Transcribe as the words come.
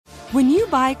When you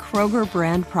buy Kroger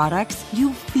brand products,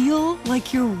 you feel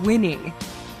like you're winning.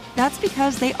 That's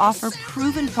because they offer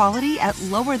proven quality at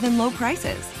lower than low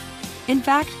prices. In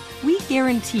fact, we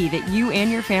guarantee that you and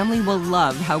your family will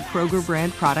love how Kroger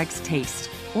brand products taste,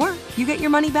 or you get your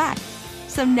money back.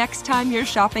 So next time you're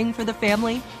shopping for the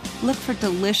family, look for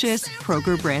delicious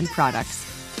Kroger brand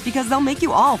products, because they'll make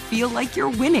you all feel like you're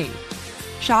winning.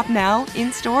 Shop now,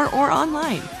 in-store, or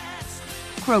online.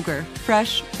 Kroger,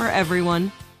 fresh for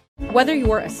everyone. Whether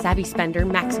you're a savvy spender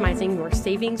maximizing your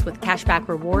savings with cashback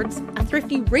rewards, a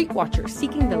thrifty rate watcher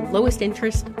seeking the lowest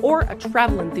interest, or a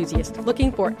travel enthusiast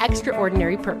looking for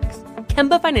extraordinary perks,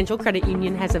 Kemba Financial Credit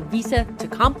Union has a visa to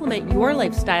complement your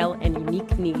lifestyle and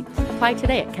unique needs. Apply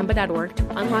today at Kemba.org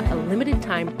to unlock a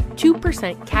limited-time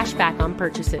 2% cash back on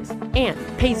purchases and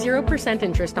pay 0%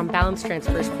 interest on balance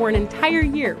transfers for an entire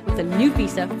year with a new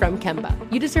visa from Kemba.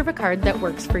 You deserve a card that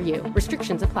works for you.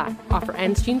 Restrictions apply. Offer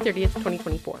ends June 30th,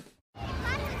 2024.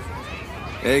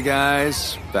 Hey,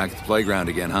 guys. Back at the playground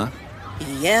again, huh?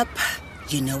 Yep.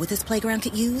 You know what this playground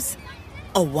could use?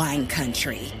 A wine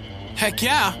country. Heck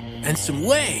yeah. And some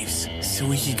waves, so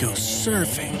we could go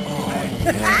surfing. Oh,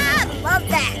 yeah. Ah, love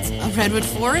that. A redwood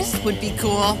forest would be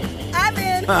cool. I'm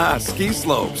in. Ski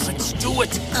slopes. Let's do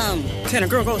it. Can a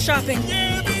girl go shopping?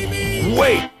 Yeah, baby.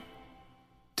 Wait!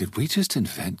 Did we just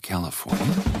invent California?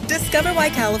 Discover why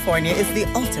California is the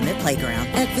ultimate playground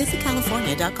at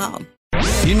visitcalifornia.com.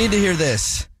 You need to hear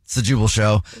this. It's the Jubal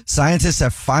Show. Scientists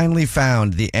have finally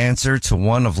found the answer to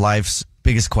one of life's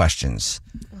biggest questions.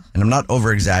 And I'm not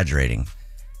over-exaggerating.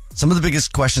 Some of the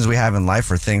biggest questions we have in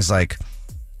life are things like,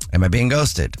 am I being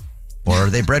ghosted? Or are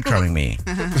they breadcrumbing me?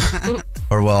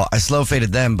 Or, well, I slow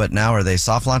faded them, but now are they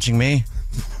soft launching me?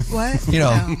 What? You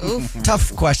know,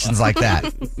 tough questions like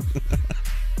that.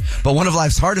 But one of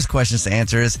life's hardest questions to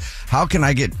answer is, how can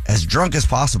I get as drunk as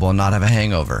possible and not have a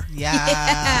hangover?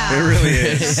 Yeah. It really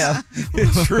is. Yeah.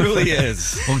 It truly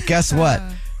is. Well, guess what?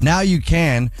 Now you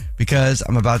can, because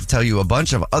I'm about to tell you a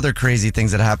bunch of other crazy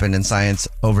things that happened in science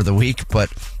over the week.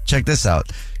 But check this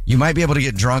out. You might be able to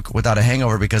get drunk without a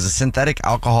hangover because a synthetic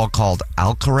alcohol called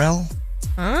Alcarel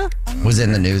was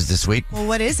in the news this week. Well,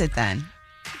 what is it then?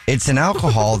 It's an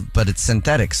alcohol, but it's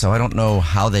synthetic, so I don't know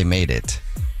how they made it.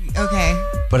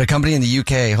 Okay. But a company in the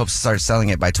UK hopes to start selling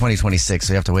it by 2026,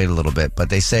 so you have to wait a little bit. But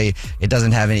they say it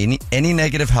doesn't have any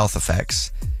negative health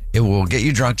effects. It will get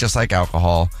you drunk just like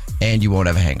alcohol, and you won't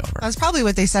have a hangover. That's probably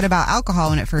what they said about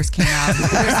alcohol when it first came out.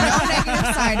 There's no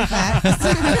negative side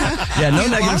effects. Yeah, no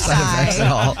negative side effects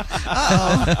at all.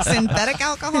 Uh-oh. Synthetic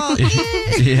alcohol?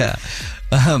 Yeah.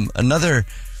 Another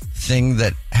thing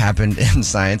that happened in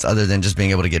science, other than just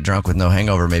being able to get drunk with no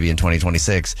hangover maybe in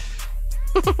 2026,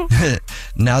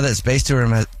 now that space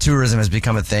tourism has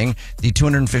become a thing, the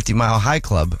 250-mile high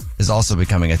club is also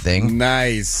becoming a thing.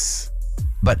 Nice.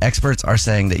 But experts are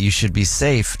saying that you should be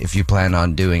safe if you plan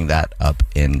on doing that up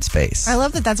in space. I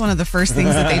love that that's one of the first things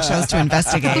that they chose to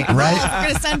investigate. Right? Well, if we're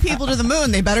going to send people to the moon,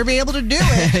 they better be able to do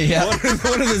it. Yeah.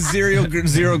 What are the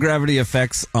zero gravity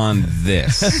effects on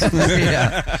this?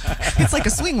 Yeah. It's like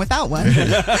a swing without one.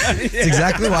 That's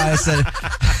exactly why I said.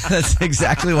 That's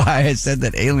exactly why I said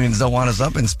that aliens don't want us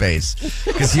up in space,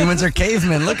 because humans are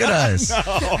cavemen. Look at us.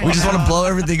 We just want to blow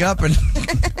everything up and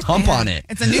hump on it.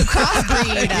 It's a new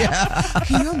crossbreed. Yeah.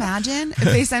 Can you imagine if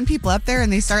they send people up there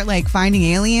and they start like finding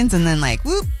aliens and then like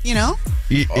whoop, you know?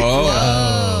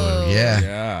 Oh, yeah.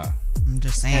 Yeah. I'm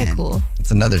just saying. Very cool.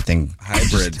 It's another thing.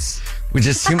 Hybrids.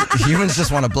 Humans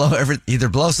just want to either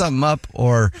blow something up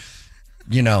or,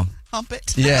 you know. Hump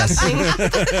it. Yes.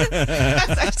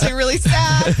 That's actually really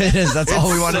sad. It is. That's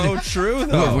all we want to do. So true,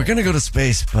 though. We're going to go to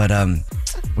space, but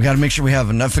we got to make sure we have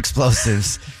enough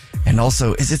explosives. And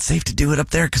also, is it safe to do it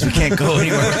up there? Because we can't go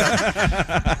anywhere.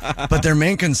 But their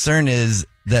main concern is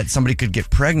that somebody could get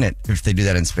pregnant if they do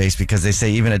that in space, because they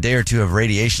say even a day or two of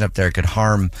radiation up there could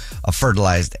harm a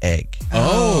fertilized egg.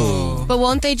 Oh. But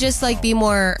won't they just like be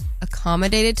more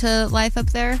accommodated to life up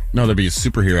there? No, there'd be a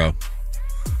superhero.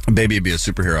 A baby would be a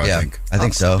superhero, Yeah, I think. I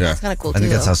think so. Yeah. That's kind of cool I think too,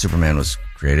 that's how though. Superman was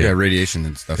created. Yeah, radiation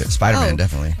and stuff. Spider-Man, Oh.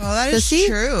 definitely. Well, that Does is he?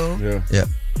 true. Yeah. Yeah.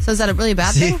 So is that a really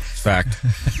bad See? thing? Fact.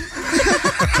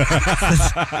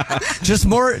 Just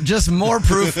more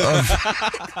proof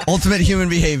of ultimate human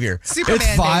behavior. Superman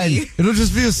It's fine. baby. It'll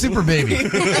just be a super baby.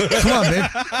 Come on, babe.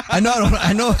 I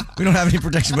know we don't have any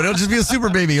protection, but it'll just be a super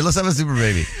baby. Let's have a super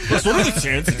baby. What are the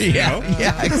chances?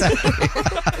 Yeah, exactly.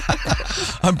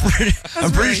 I'm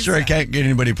pretty sure I can't get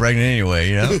anybody pregnant anyway,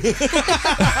 you know?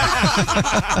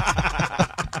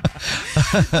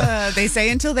 They say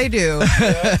until they do.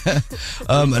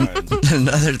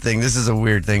 Another thing, this is a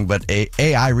weird thing, but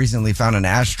AI recently found an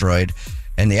asteroid,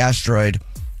 and the asteroid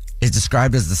is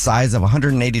described as the size of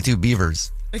 182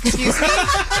 beavers. Excuse me?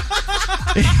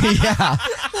 Yeah.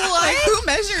 Like, who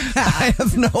measured that? I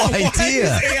have no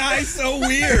idea. AI so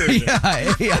weird.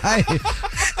 Yeah, AI.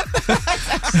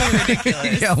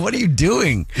 Yeah, what are you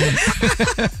doing? I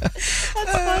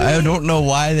don't know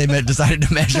why they decided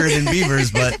to measure it in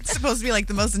beavers, but It's supposed to be like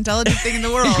the most intelligent thing in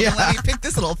the world. Yeah. Let me pick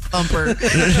this little thumper.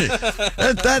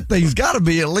 that thing's got to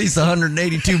be at least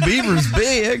 182 beavers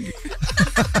big.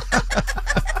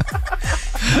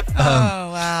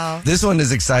 Oh, wow. This one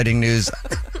is exciting news.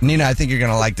 Nina, I think you're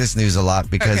going to like this news a lot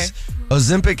because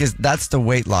Ozempic that's the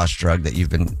weight loss drug that you've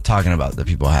been talking about that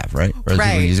people have, right? Or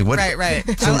that people use it. Right.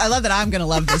 I love that I'm going to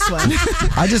love this one.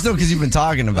 I just know because you've been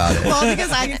talking about it. Well,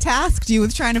 because I tasked you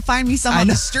with trying to find me some on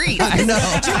the street. I know.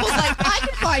 Jill was like, I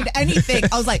can find anything.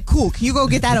 I was like, cool, can you go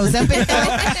get that Ozempic?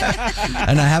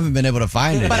 And I haven't been able to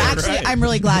find it But yet. actually, I'm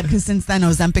really glad because since then,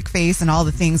 Ozempic face and all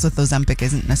the things with Ozempic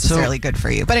isn't necessarily good for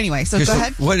you. But anyway, so go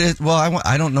ahead. What is? Well,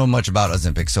 I don't know much about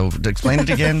Ozempic, so explain it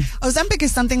again. Ozempic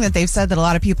is something that they've said that a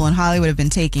lot of people in Hollywood have been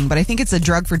taking, but I think it's a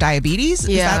drug for diabetes.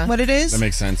 Yeah. Is that what it is? That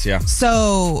makes sense, yeah.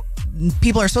 So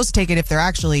people are supposed to take it if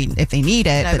they need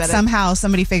it, but somehow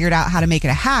somebody figured out how to make it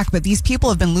a hack. But these people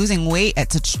have been losing weight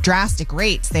at such drastic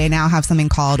rates. They now have something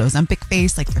called Ozempic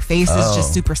face, like their face is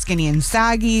just super skinny and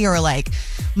saggy. Or like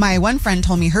my one friend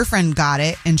told me her friend got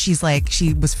it and she's like,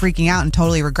 she was freaking out and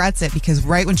totally regrets it because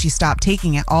right when she stopped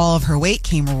taking it, all of her weight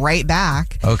came right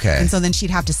back. Okay. And so then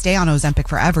she'd have to stay on Ozempic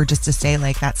forever just to stay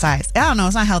like that size. I don't know.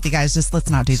 It's not healthy, guys. Just let's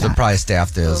not do So that. probably stay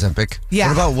off the Ozempic.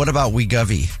 Yeah. What about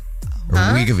Wegovy? Or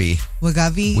Wegovy.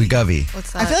 Wegovy.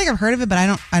 What's that? I feel like I've heard of it, but I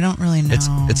don't really know.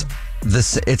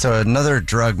 It's another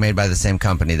drug made by the same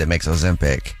company that makes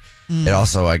Ozempic. It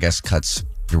also, I guess, cuts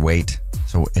your weight,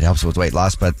 so it helps with weight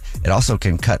loss, but it also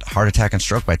can cut heart attack and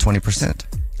stroke by 20%.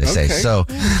 They say so.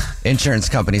 Insurance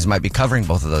companies might be covering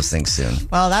both of those things soon.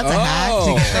 Well, that's a hack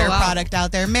to get their product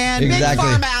out there. Man, Exactly.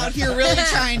 Big Pharma out here really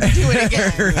trying to do it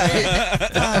again.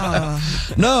 Right?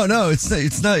 No, it's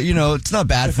not. It's not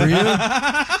bad for you.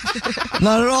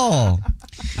 Not at all.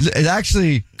 It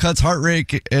actually cuts heart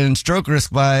rate and stroke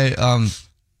risk by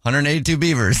 182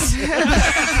 beavers.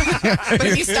 But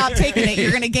if you stop taking it, you're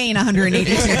going to gain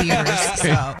 182 beavers.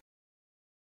 So.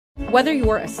 Whether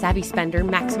you're a savvy spender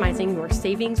maximizing your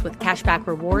savings with cashback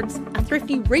rewards, a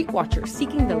thrifty rate watcher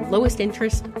seeking the lowest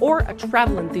interest, or a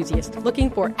travel enthusiast looking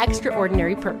for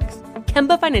extraordinary perks,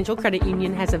 Kemba Financial Credit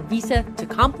Union has a visa to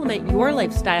complement your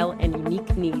lifestyle and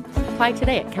unique needs. Apply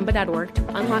today at Kemba.org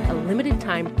to unlock a limited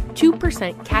time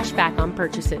 2% cash back on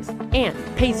purchases and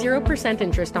pay 0%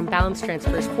 interest on balance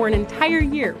transfers for an entire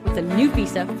year with a new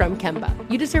visa from Kemba.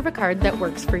 You deserve a card that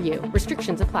works for you.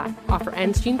 Restrictions apply. Offer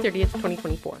ends June 30th,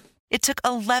 2024. It took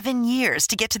 11 years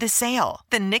to get to this sale.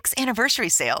 The Knix Anniversary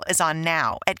Sale is on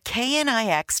now at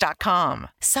knix.com.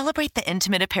 Celebrate the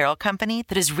intimate apparel company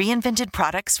that has reinvented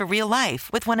products for real life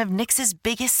with one of Knix's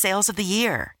biggest sales of the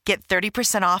year. Get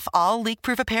 30% off all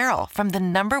leak-proof apparel from the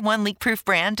 #1 leak-proof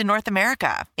brand in North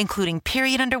America, including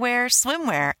period underwear,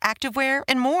 swimwear, activewear,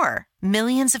 and more.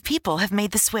 Millions of people have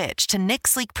made the switch to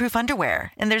Knix leak-proof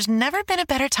underwear, and there's never been a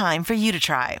better time for you to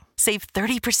try. Save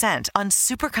 30% on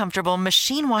super comfortable,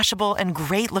 machine-washable, and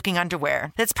great-looking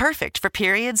underwear that's perfect for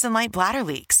periods and light bladder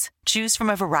leaks. Choose from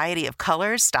a variety of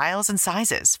colors, styles, and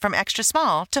sizes, from extra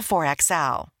small to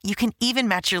 4XL. You can even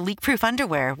match your leak-proof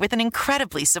underwear with an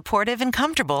incredibly supportive and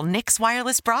comfortable Knix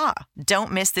wireless bra.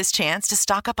 Don't miss this chance to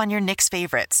stock up on your Knix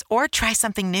favorites or try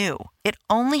something new. It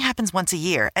only happens once a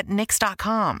year at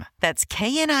Knix.com. That's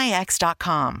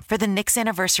knix.com for the Knix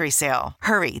Anniversary Sale.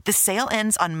 Hurry, the sale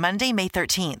ends on Monday, May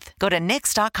 13th. Go to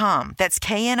Knix.com. That's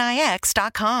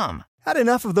knix.com. Had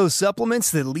enough of those supplements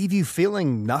that leave you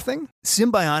feeling nothing?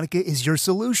 Symbiotica is your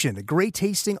solution to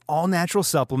great-tasting, all-natural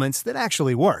supplements that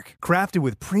actually work. Crafted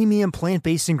with premium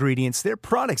plant-based ingredients, their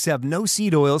products have no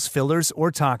seed oils, fillers,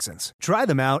 or toxins. Try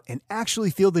them out and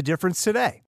actually feel the difference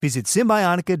today. Visit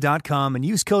Symbiotica.com and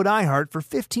use code IHEART for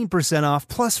 15% off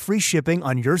plus free shipping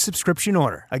on your subscription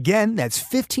order. Again, that's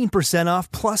 15%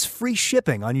 off plus free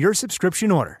shipping on your subscription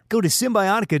order. Go to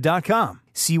Symbiotica.com.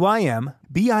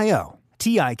 CYMBIOTIKA.com.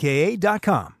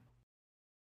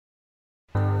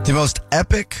 The most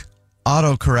epic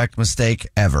autocorrect mistake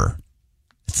ever.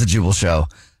 It's the Jubal Show.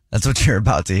 That's what you're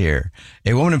about to hear.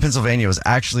 A woman in Pennsylvania was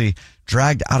actually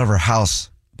dragged out of her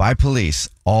house by police,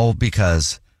 all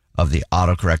because of the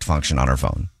autocorrect function on her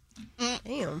phone.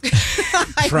 Damn.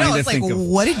 I know, it's like,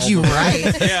 what did you write?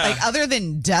 Like, other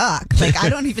than duck. Like, I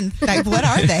don't even, like, what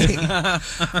are they?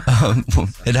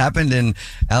 It happened in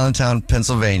Allentown,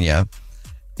 Pennsylvania.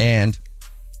 And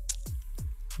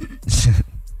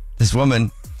this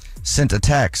woman sent a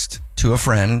text to a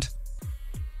friend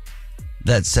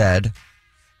that said,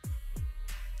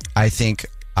 I think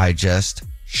I just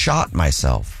shot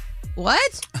myself.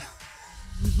 What?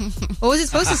 What was it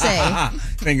supposed to say?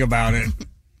 Think about it.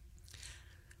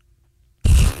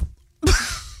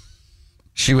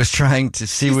 She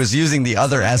was using the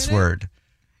other S word.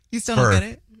 You still don't get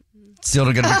it? Still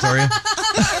don't get it, Victoria?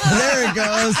 There it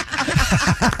goes.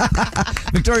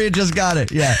 Victoria just got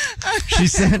it. Yeah. She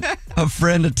sent a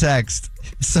friend a text.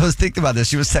 So think about this.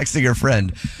 She was texting her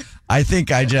friend. I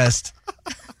think I just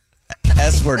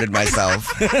S-worded myself.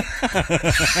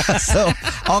 So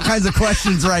all kinds of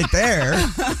questions right there.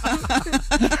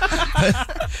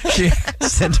 She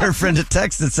sent her friend a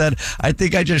text that said, I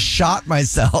think I just shot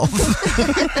myself.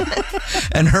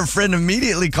 And her friend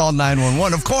immediately called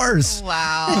 911, of course.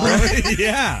 Wow.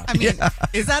 Yeah. I mean,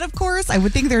 is that of course? I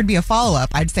would think there would be a follow-up.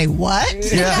 I'd say, what?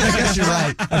 Yeah, I guess you're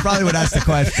right. I probably would ask the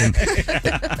question.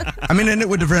 I mean, and it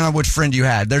would depend on which friend you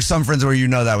had. There's some friends where you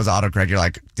know that was autocorrect. You're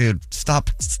like, dude, stop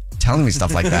telling me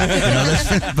stuff like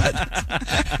that. But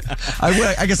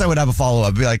I guess I would have a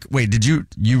follow-up. Be like, wait, did you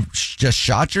just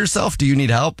shot yourself? Do you need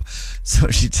help? So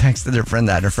she texted her friend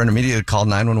that. And her friend immediately called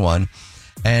 911.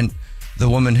 And the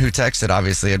woman who texted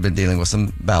obviously had been dealing with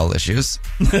some bowel issues.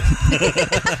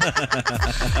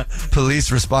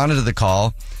 Police responded to the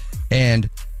call and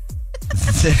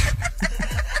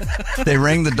they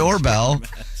rang the doorbell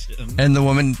and the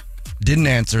woman didn't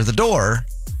answer the door.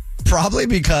 Probably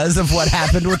because of what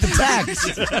happened with the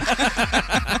text.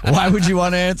 Why would you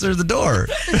want to answer the door?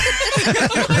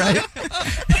 Right?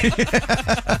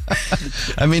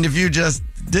 I mean, if you just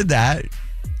did that,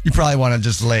 you probably want to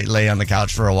just lay on the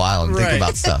couch for a while and think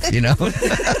about stuff, you know?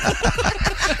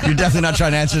 You're definitely not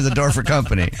trying to answer the door for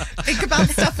company. Think about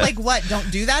stuff like what?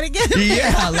 Don't do that again?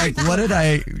 Yeah, like what did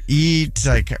I eat?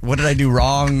 Like what did I do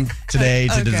wrong today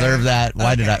to deserve that?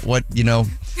 Why did I,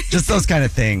 just those kind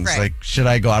of things. Right. Like, should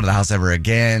I go out of the house ever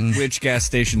again? Which gas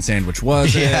station sandwich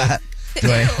was it? Yeah.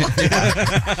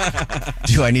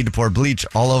 Do I need to pour bleach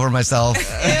all over myself?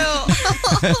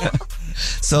 Ew.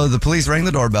 So the police rang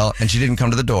the doorbell and she didn't come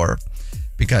to the door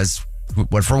because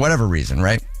for whatever reason,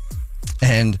 right?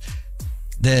 And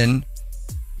then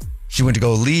she went to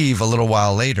go leave a little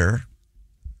while later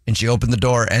and she opened the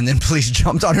door and then police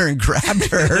jumped on her and grabbed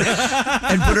her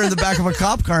and put her in the back of a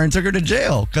cop car and took her to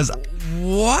jail. Because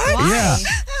what? Yeah.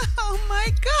 Oh my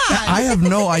God. I have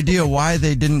no idea why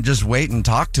they didn't just wait and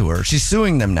talk to her. She's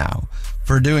suing them now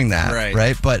for doing that,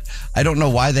 right? But I don't know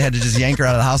why they had to just yank her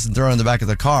out of the house and throw her in the back of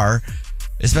the car,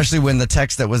 especially when the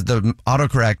text that was the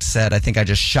autocorrect said, I think I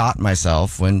just shot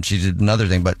myself when she did another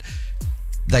thing. But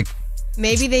like,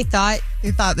 maybe they thought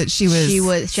that she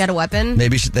had a weapon.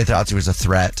 Maybe they thought she was a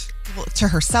threat. Well, to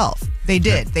herself. They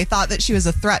did. They thought that she was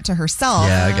a threat to herself.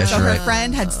 Yeah, I guess so you're her right.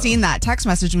 friend had seen that text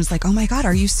message and was like, oh my God,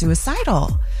 are you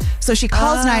suicidal? So she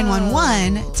calls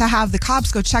 911 to have the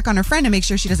cops go check on her friend and make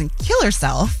sure she doesn't kill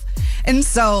herself. And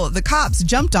so the cops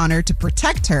jumped on her to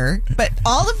protect her. But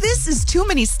all of this is too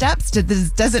many steps to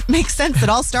this. Doesn't make sense. It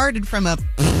all started from a...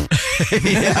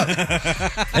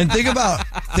 Yeah. And think about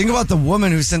the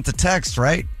woman who sent the text,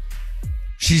 right?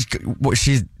 She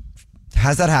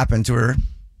has that happen to her.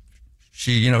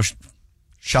 She,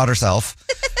 shot herself.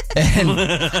 And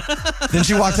then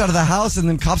she walks out of the house and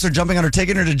then cops are jumping on her,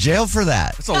 taking her to jail for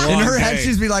that. That's a long In her head, day.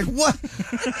 she's be like, what?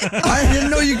 I didn't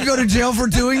know you could go to jail for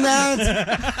doing that.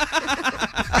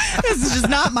 This is just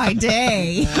not my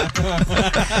day.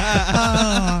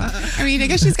 I mean, I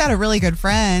guess she's got a really good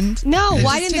friend. No, It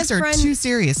why just didn't takes this her friend too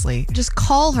seriously? just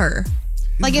call her?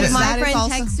 Like if That my is friend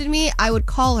also- texted me, I would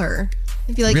call her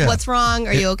and be like, Yeah. "What's wrong?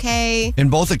 Are you okay?" In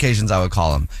both occasions, I would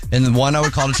call them. And the one I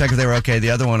would call to check if they were okay.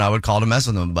 The other one I would call to mess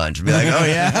with them a bunch. Be like, oh,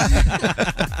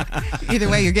 yeah. Either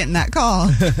way, you're getting that call.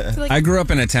 I grew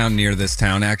up in a town near this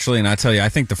town, actually, and I tell you, I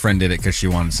think the friend did it because she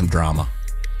wanted some drama.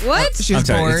 What? She was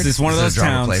I'm telling you, bored. it's just one of Is those it a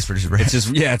drama towns. place for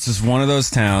just It's just one of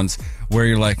those towns where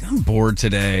you're like, I'm bored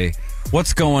today.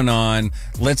 What's going on?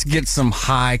 Let's get some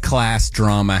high class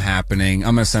drama happening.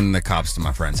 I'm gonna send the cops to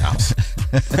my friend's house.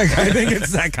 Like, I think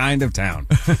it's that kind of town,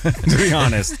 to be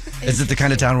honest. Is it the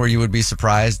kind of town where you would be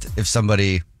surprised if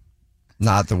somebody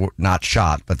not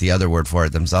shot, but the other word for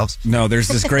it themselves? No, there's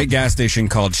this great gas station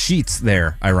called Sheetz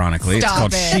there, ironically. Stop it's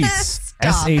called it. Sheetz.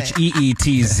 Stop it.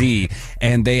 Sheetz.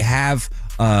 And they have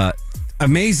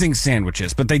amazing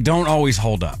sandwiches, but they don't always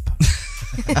hold up.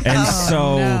 And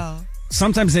so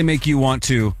sometimes they make you want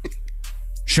to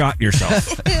shot yourself.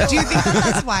 Do you think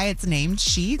that's why it's named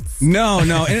Sheets? No.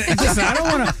 And listen, I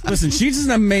don't want to. Listen, Sheetz is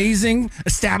an amazing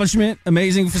establishment,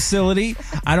 amazing facility.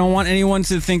 I don't want anyone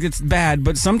to think it's bad,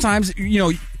 but sometimes,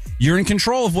 you're in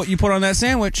control of what you put on that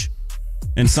sandwich.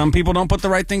 And some people don't put the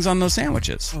right things on those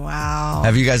sandwiches. Wow.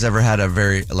 Have you guys ever had a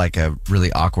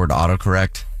really awkward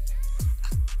autocorrect?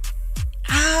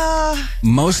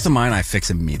 Most of mine I fix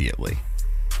immediately.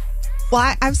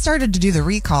 Well, I've started to do the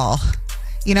recall.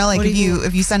 You know, like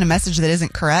if you send a message that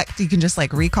isn't correct, you can just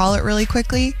like recall it really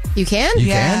quickly. You can? You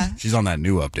Yeah. can? She's on that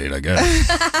new update, I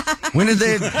guess. When did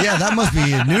they? Yeah, that must be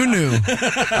new.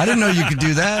 I didn't know you could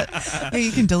do that. Yeah,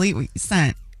 you can delete what you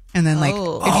sent. And then, like,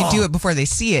 if you do it before they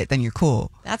see it, then you're cool.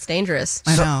 That's dangerous.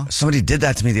 I know. Somebody did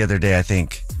that to me the other day, I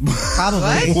think.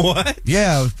 Probably. What?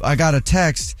 Yeah, I got a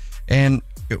text, and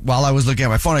while I was looking at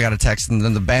my phone, I got a text, and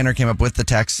then the banner came up with the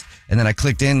text, and then I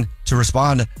clicked in to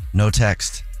respond, no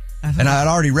text. And I had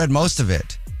already read most of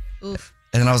it. Oof.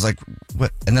 And then I was like,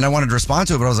 what? And then I wanted to respond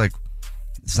to it, but I was like,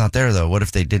 it's not there though. What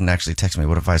if they didn't actually text me?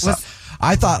 What if I saw?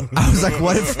 I was like,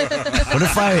 what if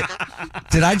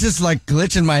did I just like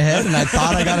glitch in my head and I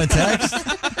thought I got a text?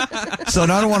 So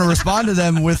now I don't want to respond to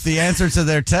them with the answer to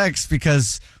their text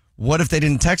because what if they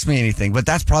didn't text me anything? But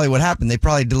that's probably what happened. They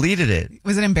probably deleted it.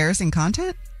 Was it embarrassing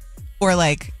content? Or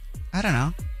like, I don't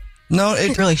know. No,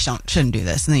 it really shouldn't do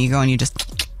this. And then you go and you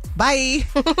just, bye.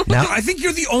 Now, I think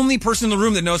you're the only person in the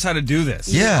room that knows how to do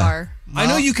this. You are. I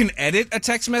know you can edit a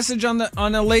text message on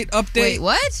a late update. Wait,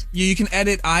 what? You can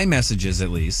edit iMessages at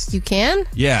least. You can?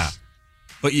 Yeah.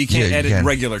 But you can't Yeah, you edit can.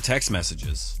 regular text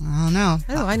messages. I don't know.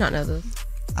 How do I not know this?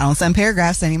 I don't send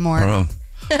paragraphs anymore. I don't know.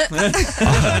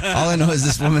 All I know is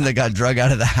this woman that got drug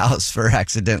out of the house for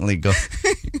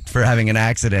having an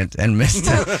accident and missed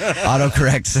an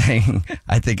autocorrect saying,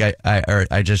 I think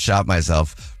I just shot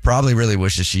myself. Probably really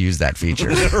wishes she used that feature.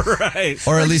 Right.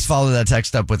 Or at least follow that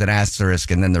text up with an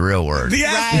asterisk and then the real word. The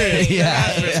asterisk.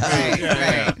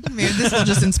 Right. Maybe this will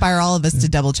just inspire all of us to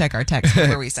double check our text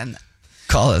before we send them.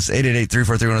 Call us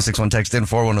 888-343-1061. Text in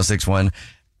 41061.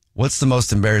 What's the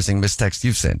most embarrassing mistext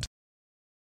you've sent?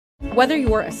 Whether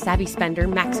you're a savvy spender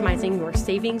maximizing your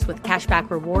savings with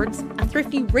cashback rewards, a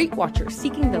thrifty rate watcher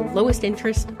seeking the lowest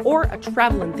interest, or a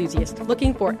travel enthusiast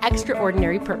looking for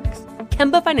extraordinary perks,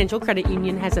 Kemba Financial Credit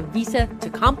Union has a visa to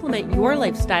complement your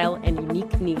lifestyle and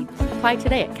unique needs. Apply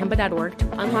today at Kemba.org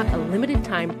to unlock a limited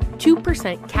time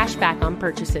 2% cash back on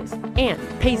purchases and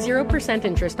pay 0%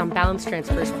 interest on balance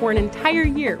transfers for an entire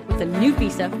year with a new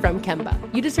visa from Kemba.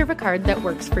 You deserve a card that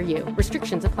works for you.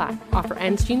 Restrictions apply. Offer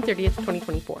ends June 30th,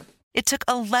 2024. It took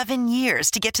 11 years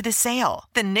to get to this sale.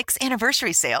 The Knix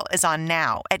Anniversary Sale is on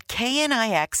now at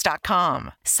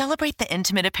knix.com. Celebrate the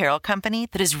intimate apparel company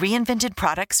that has reinvented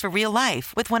products for real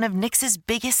life with one of Knix's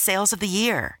biggest sales of the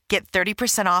year. Get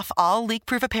 30% off all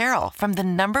leak-proof apparel from the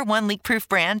 #1 leak-proof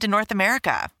brand in North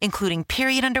America, including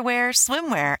period underwear,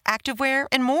 swimwear, activewear,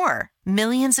 and more.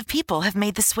 Millions of people have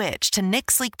made the switch to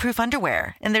Knix leak-proof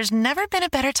underwear, and there's never been a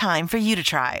better time for you to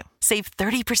try. Save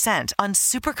 30% on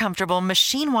super comfortable,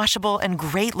 machine-washable, and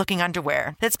great-looking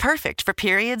underwear that's perfect for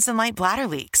periods and light bladder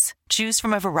leaks. Choose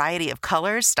from a variety of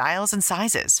colors, styles, and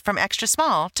sizes, from extra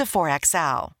small to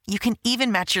 4XL. You can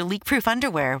even match your leak-proof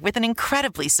underwear with an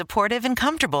incredibly supportive and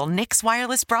comfortable Knix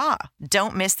wireless bra.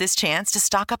 Don't miss this chance to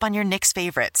stock up on your Knix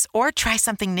favorites or try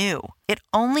something new. It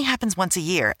only happens once a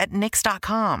year at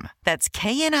Knix.com. That's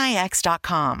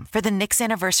knix.com for the Knix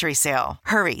Anniversary Sale.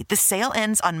 Hurry, the sale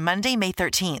ends on Monday, May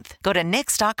 13th. Go to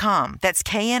Knix.com. That's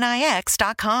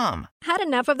knix.com. Had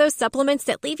enough of those supplements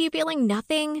that leave you feeling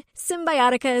nothing?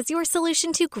 Symbiotica is your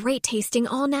solution to great-tasting,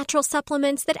 all-natural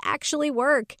supplements that actually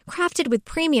work. Crafted with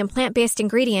premium plant-based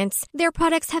ingredients, their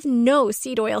products have no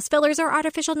seed oils, fillers, or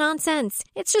artificial nonsense.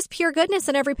 It's just pure goodness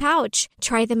in every pouch.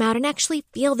 Try them out and actually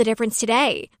feel the difference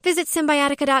today. Visit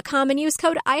Symbiotica.com and use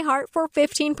code IHEART for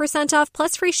 15% off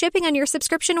plus free shipping on your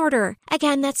subscription order.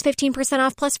 Again, that's 15%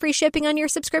 off plus free shipping on your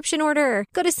subscription order.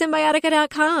 Go to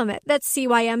Symbiotica.com. That's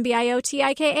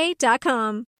CYMBIOTIKA.com.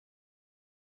 The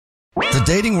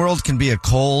dating world can be a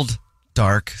cold,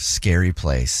 dark, scary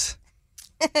place.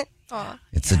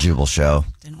 It's the Jubal Show.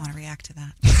 Didn't want to react to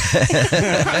that.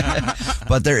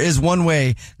 But there is one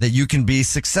way that you can be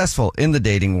successful in the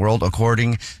dating world,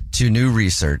 according to new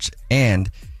research. And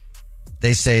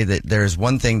they say that there's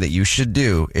one thing that you should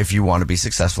do if you want to be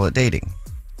successful at dating.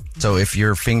 So if you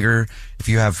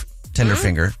have tender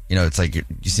finger, you know, it's like, you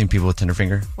seen people with tender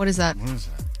finger? What is that?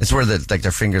 It's where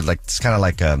their finger, like, it's kind of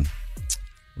like, what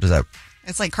is that?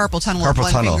 It's like carpal tunnel with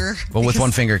one finger. But with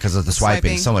one finger because of the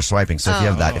swiping. So much swiping. So if you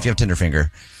have that, if you have tender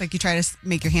finger. Like you try to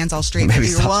make your hands all straight Maybe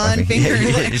with your one swiping.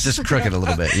 finger. It's just crooked a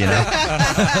little bit, you know?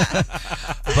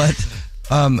 But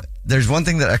there's one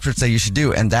thing that experts say you should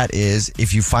do, and that is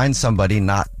if you find somebody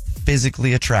not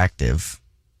physically attractive,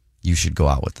 you should go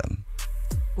out with them.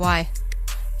 Why?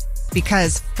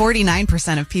 because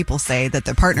 49% of people say that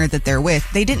the partner that they're with,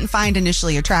 they didn't find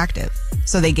initially attractive.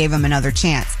 So they gave him another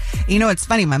chance. You know, it's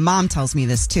funny. My mom tells me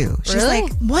this too. She's Really?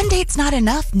 like, one date's not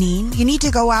enough, Neen. You need to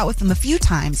go out with them a few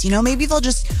times. You know, maybe they'll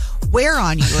just wear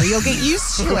on you or you'll get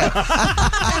used to it. And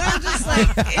I'm just like,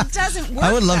 it doesn't work.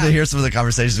 I would love to hear some of the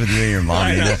conversations with you and your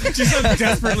mom. Nina. She so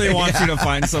desperately wants you to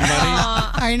find somebody.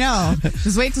 I know.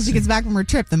 Just wait till she gets back from her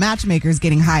trip. The matchmaker's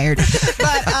getting hired.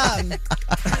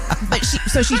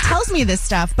 But she tells me this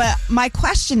stuff. But my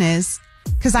question is,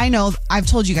 because I know I've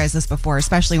told you guys this before,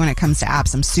 especially when it comes to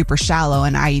apps, I'm super shallow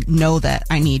and I know that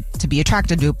I need to be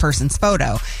attracted to a person's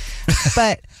photo.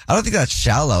 But I don't think that's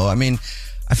shallow. I mean,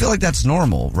 I feel like that's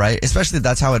normal, right? Especially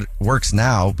that's how it works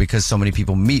now because so many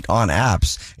people meet on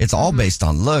apps. It's all based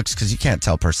on looks because you can't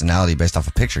tell personality based off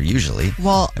a picture usually.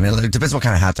 Well, I mean, it depends what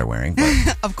kind of hat they're wearing.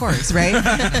 But. Of course, right?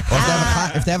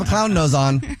 Or if they have a clown nose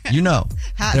on, you know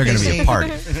they're going to be a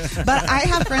party. But I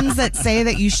have friends that say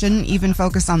that you shouldn't even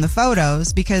focus on the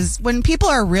photos because when people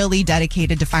are really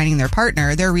dedicated to finding their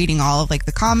partner, they're reading all of like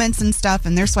the comments and stuff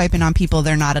and they're swiping on people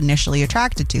they're not initially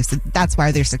attracted to. So that's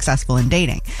why they're successful in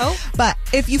dating. Oh. But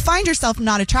if you find yourself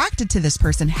not attracted to this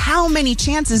person, how many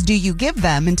chances do you give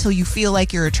them until you feel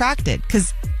like you're attracted?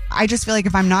 Because I just feel like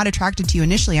if I'm not attracted to you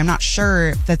initially, I'm not sure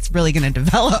if that's really going to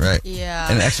develop. Right.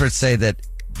 Yeah. And experts say that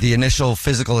the initial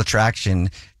physical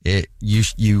attraction,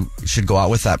 you should go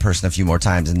out with that person a few more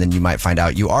times, and then you might find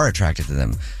out you are attracted to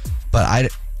them. But I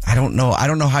don't know. I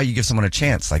don't know how you give someone a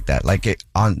chance like that. Like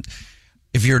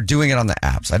if you're doing it on the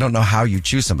apps, I don't know how you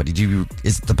choose somebody.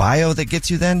 Is it the bio that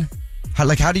gets you then?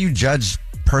 How do you judge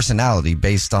personality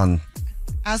based on?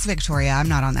 As Victoria, I'm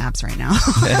not on the apps right now.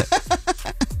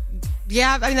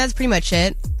 Yeah, I mean, that's pretty much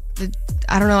it.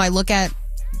 I don't know. I look at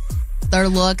their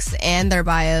looks and their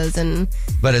bios and...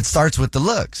 But it starts with the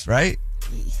looks, right?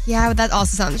 Yeah, but that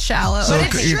also sounds shallow. So,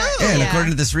 But it's true. and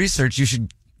according to this research, you should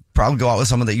probably go out with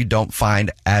someone that you don't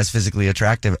find as physically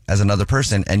attractive as another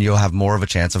person, and you'll have more of a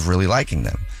chance of really liking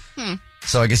them.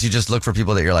 So I guess you just look for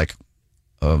people that you're like,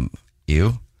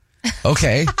 ew.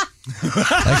 Okay.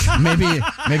 Like maybe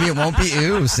it won't be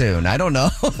ew soon. I don't know.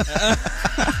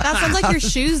 That sounds like your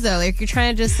shoes, though. Like you're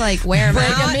trying to just like wear them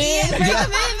out.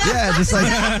 Yeah, just like.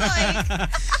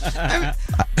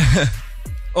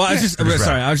 Well, I was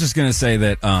just going to say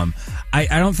that I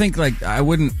don't think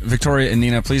Victoria and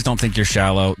Nina, please don't think you're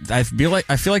shallow. I feel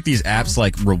like these apps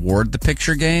like reward the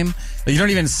picture game. Like, you don't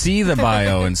even see the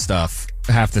bio and stuff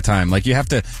half the time. Like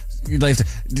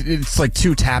it's like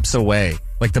 2 taps away.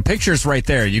 Like the picture's right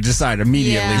there. You decide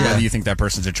immediately whether you think that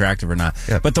person's attractive or not.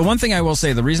 Yeah. But the one thing I will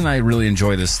say, the reason I really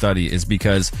enjoy this study is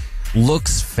because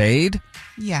looks fade.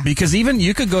 Yeah. Because even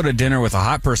you could go to dinner with a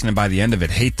hot person and by the end of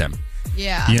it hate them.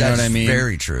 Yeah. You know what I mean?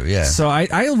 Very true, yeah. So I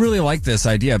really like this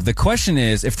idea. If the question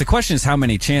is how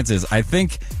many chances, I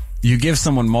think you give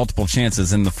someone multiple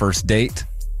chances in the first date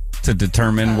to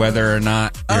determine whether or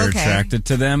not you're attracted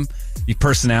to them,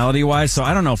 personality-wise. So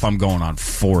I don't know if I'm going on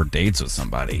 4 dates with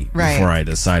somebody before I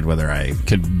decide whether I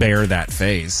could bear that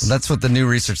face. That's what the new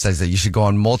research says, that you should go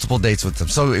on multiple dates with them.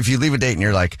 So if you leave a date and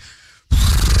you're like,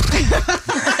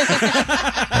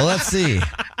 well, let's see.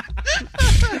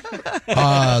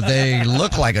 They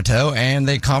look like a toe and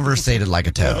they conversated like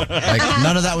a toe. Like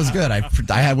none of that was good.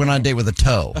 I went on a date with a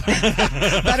toe.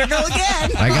 Better go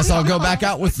again. I guess I'll go back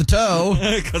out with the toe.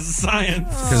 Because of science.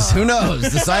 Because who knows?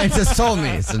 The scientist told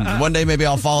me. So one day maybe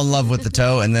I'll fall in love with the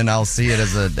toe and then I'll see it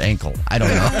as an ankle. I don't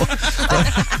know.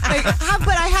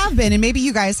 But I have been, and maybe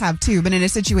you guys have too, been in a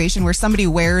situation where somebody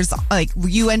wears, like,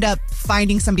 you end up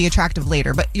finding somebody attractive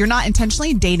later, but you're not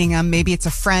intentionally dating them. Maybe it's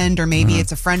a friend or maybe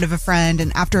it's a friend of a friend.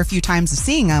 And after a few times of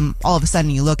seeing them, all of a sudden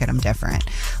you look at them different.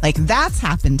 Like, that's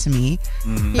happened to me.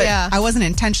 But I wasn't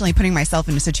intentionally putting myself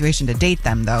in a situation to date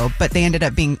them, though. But they ended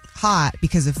up being hot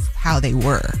because of how they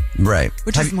were. Right.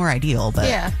 Which is more ideal. But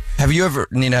yeah.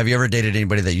 Nina, have you ever dated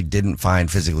anybody that you didn't find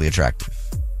physically attractive?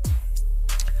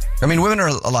 I mean, women are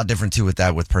a lot different, too, with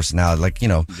that, with personality. Like, you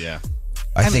know. Yeah.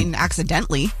 I mean,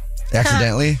 accidentally.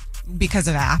 Accidentally? Because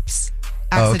of apps.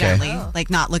 Accidentally. Like,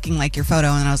 not looking like your photo.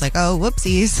 And I was like, oh,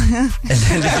 whoopsies. And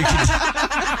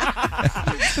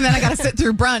then I got to sit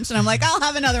through brunch. And I'm like, I'll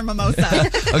have another mimosa.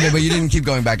 Okay, but you didn't keep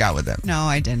going back out with them. No,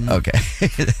 I didn't. Okay.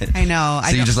 I know.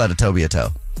 So you just let a toe be a toe.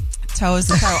 Toe is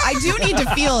a toe. I do need to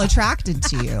feel attracted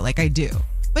to you. Like, I do.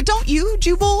 But don't you,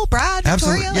 Jubal, Brad, Victoria?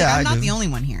 Absolutely. Like, Yeah, I'm I not do. the only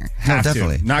one here. Have to.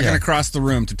 definitely. Not Yeah. going to cross the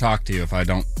room to talk to you if I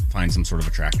don't find some sort of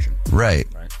attraction. Right.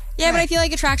 Yeah, but I feel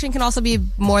like attraction can also be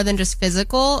more than just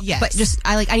physical. Yes. But just,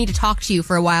 I need to talk to you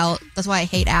for a while. That's why I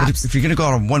hate But apps. if you're going to go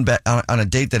out on a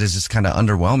date that is just kind of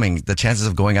underwhelming, the chances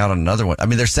of going out on another one. I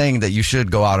mean, they're saying that you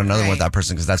should go out on another one with that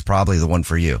person because that's probably the one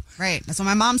for you. Right. That's what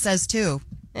my mom says, too.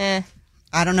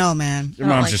 I don't know, man. Your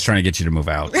mom's just trying to get you to move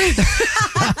out.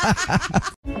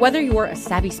 Whether you're a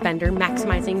savvy spender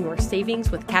maximizing your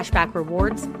savings with cashback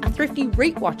rewards, a thrifty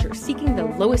rate watcher seeking the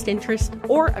lowest interest,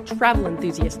 or a travel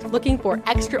enthusiast looking for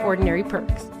extraordinary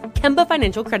perks, Kemba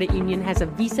Financial Credit Union has a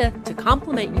visa to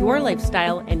complement your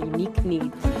lifestyle and unique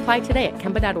needs. Apply today at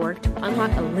Kemba.org to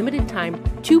unlock a limited time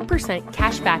 2%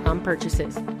 cash back on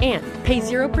purchases and pay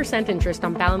 0% interest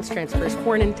on balance transfers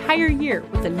for an entire year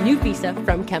with a new visa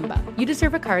from Kemba. You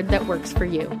deserve a card that works for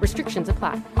you. Restrictions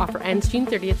apply. Offer ends June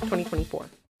 30th, 2024.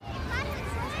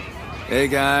 Hey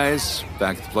guys,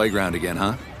 back at the playground again,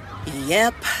 huh?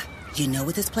 Yep. You know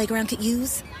what this playground could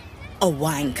use? A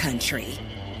wine country.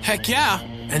 Heck yeah,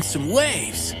 and some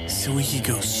waves so we could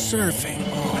go surfing.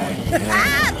 Oh,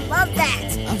 yeah. Love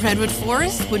that. A redwood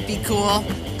forest would be cool.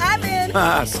 I'm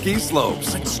in. Ski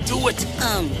slopes. Let's do it.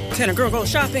 Can a girl go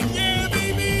shopping? Yeah,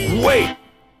 baby. Wait!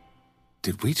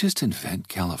 Did we just invent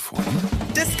California?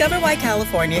 Discover why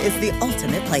California is the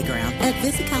ultimate playground at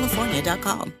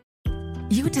visitcalifornia.com.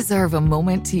 You deserve a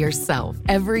moment to yourself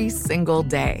every single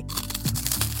day.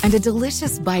 And a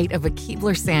delicious bite of a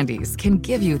Keebler Sandies can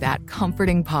give you that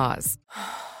comforting pause.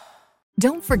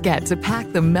 Don't forget to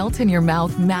pack the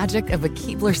melt-in-your-mouth magic of a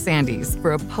Keebler Sandies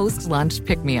for a post-lunch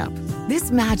pick-me-up.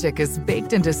 This magic is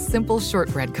baked into simple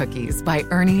shortbread cookies by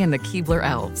Ernie and the Keebler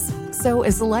Elves. So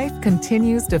as life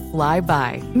continues to fly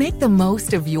by, make the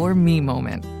most of your me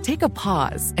moment. Take a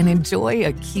pause and enjoy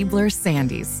a Keebler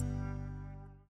Sandies.